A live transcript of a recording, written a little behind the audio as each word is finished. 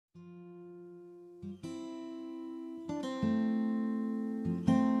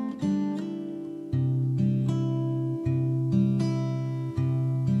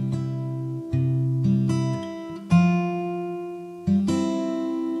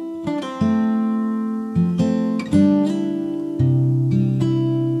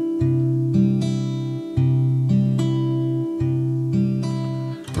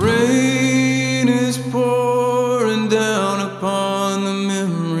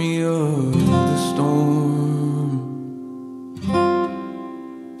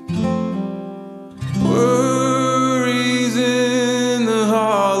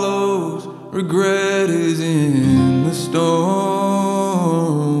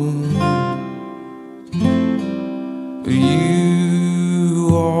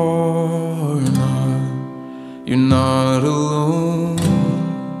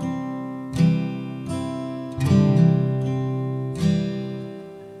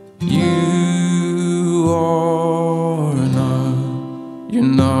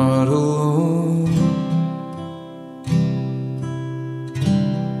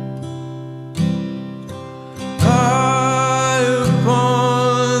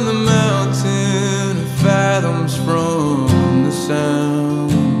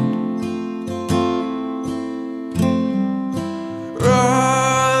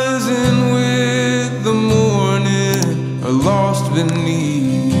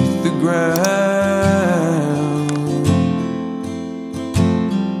ground.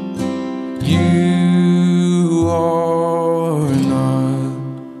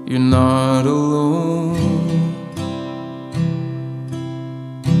 You're not alone.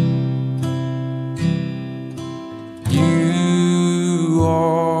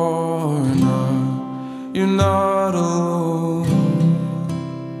 You're not alone.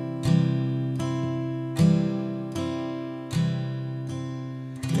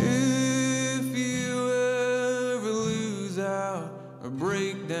 If you ever lose out or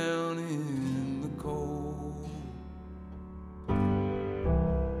break down in the cold,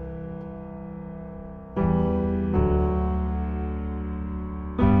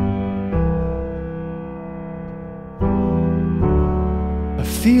 I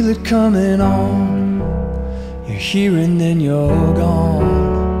feel it coming on. You're here and then you're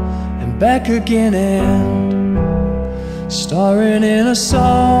gone, and back again and starring in a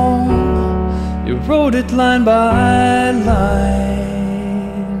song. You wrote it line by line.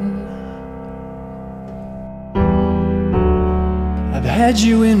 I've had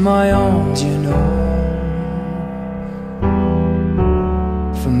you in my arms, you know,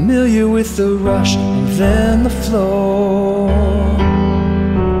 familiar with the rush and then the flow,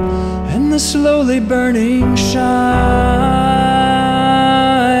 the slowly burning shine.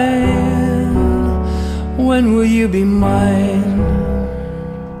 When will you be mine?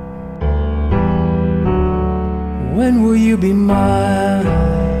 When will you be mine?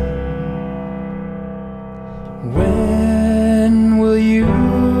 When will you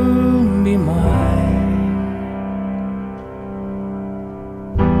be mine?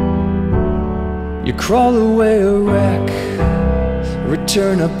 You crawl away a wreck,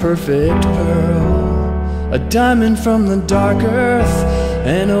 return a perfect pearl, a diamond from the dark earth,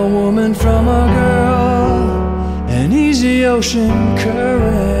 and a woman from a girl, an easy ocean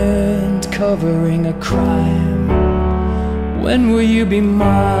current covering a crime. When will you be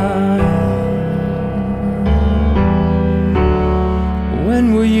mine?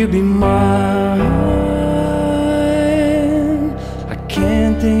 When will you be mine? I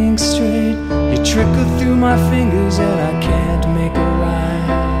can't think straight. You trickle through my fingers and I can't make a rhyme.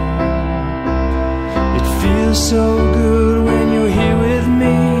 It feels so good when you're here with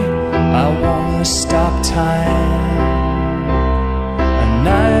me. I wanna stop time. A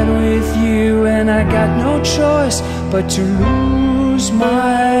night with you and I got no choice but to lose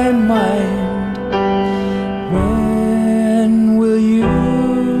my mind. When will you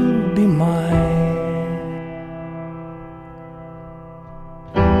be mine?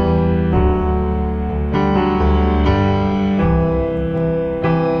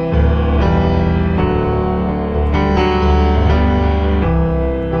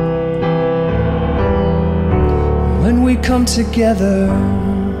 When we come together,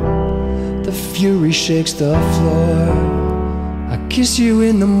 the fury shakes the floor. I kiss you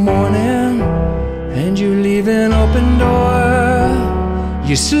in the morning and you leave an open door.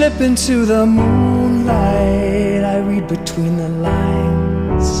 You slip into the moonlight, I read between the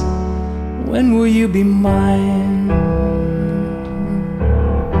lines. When will you be mine?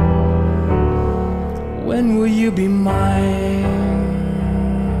 When will you be mine?